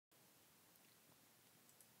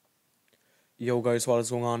Yo guys, what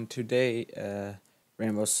is going on today?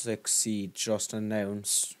 Rainbow Six Siege just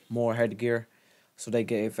announced more headgear. So they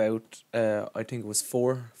gave out, I think it was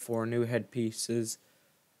four new headpieces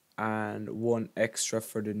and one extra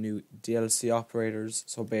for the new DLC operators.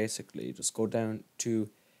 So basically, just go down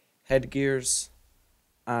to headgears,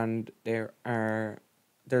 and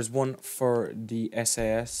there's one for the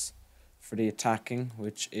SAS for the attacking,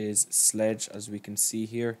 which is Sledge, as we can see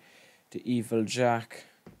here, the Evil Jack.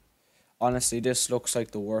 Honestly, this looks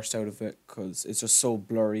like the worst out of it because it's just so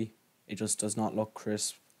blurry. It just does not look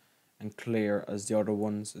crisp and clear as the other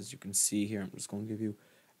ones, as you can see here. I'm just going to give you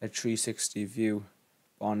a 360 view.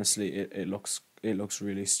 But honestly, it looks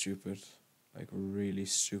really stupid, like really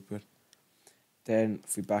stupid. Then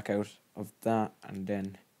if we back out of that and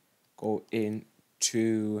then go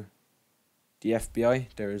into the FBI,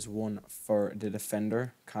 there is one for the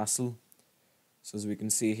Defender Castle. So as we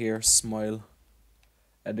can see here, smile.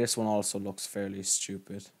 This one also looks fairly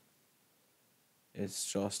stupid. It's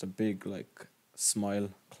just a big like smile,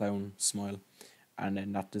 clown smile, and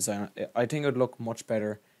then that design. I think it would look much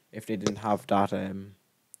better if they didn't have that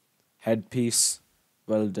headpiece.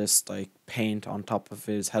 Well, this like paint on top of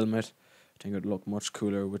his helmet. I think it would look much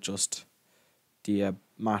cooler with just the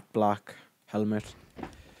matte black helmet.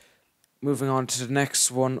 Moving on to the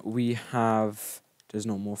next one, we have. There's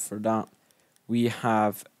no more for that. We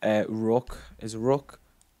have Rook. Is it Rook?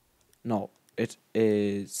 No, it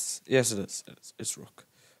is. Yes, it is. It's Rook.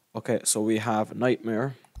 Okay, so we have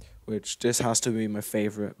Nightmare, which this has to be my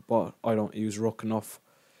favorite, but I don't use Rook enough.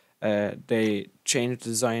 They changed the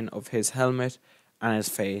design of his helmet, and his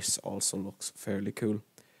face also looks fairly cool.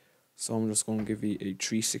 So I'm just going to give you a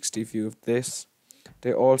 360 view of this.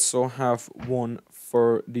 They also have one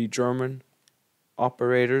for the German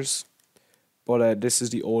operators, but this is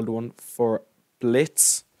the old one for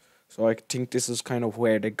Blitz. So I think this is kind of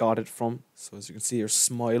where they got it from. So as you can see here,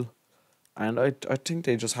 Smile. And I think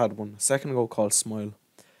they just had one a second ago called Smile.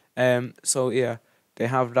 So yeah, they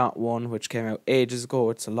have that one which came out ages ago.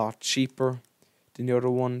 It's a lot cheaper than the other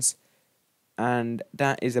ones. And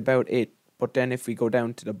that is about it. But then if we go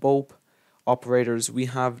down to the Bope operators, we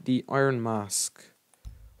have the Iron Mask,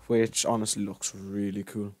 which honestly looks really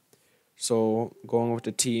cool. So going with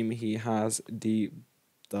the team, he has the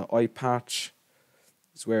eye patch.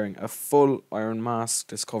 He's wearing a full iron mask.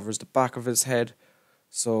 This covers the back of his head.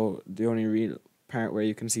 So the only real part where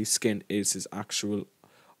you can see skin is his actual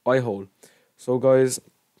eye hole. So guys,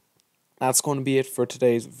 that's going to be it for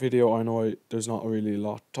today's video. I know there's not really a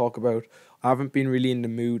lot to talk about. I haven't been really in the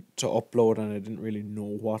mood to upload, and I didn't really know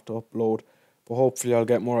what to upload. But hopefully I'll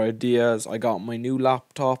get more ideas. I got my new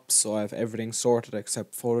laptop, so I have everything sorted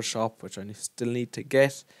except Photoshop, which I still need to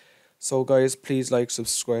get. So guys, please like,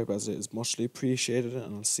 subscribe, as it is muchly appreciated,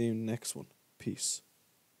 and I'll see you in the next one. Peace.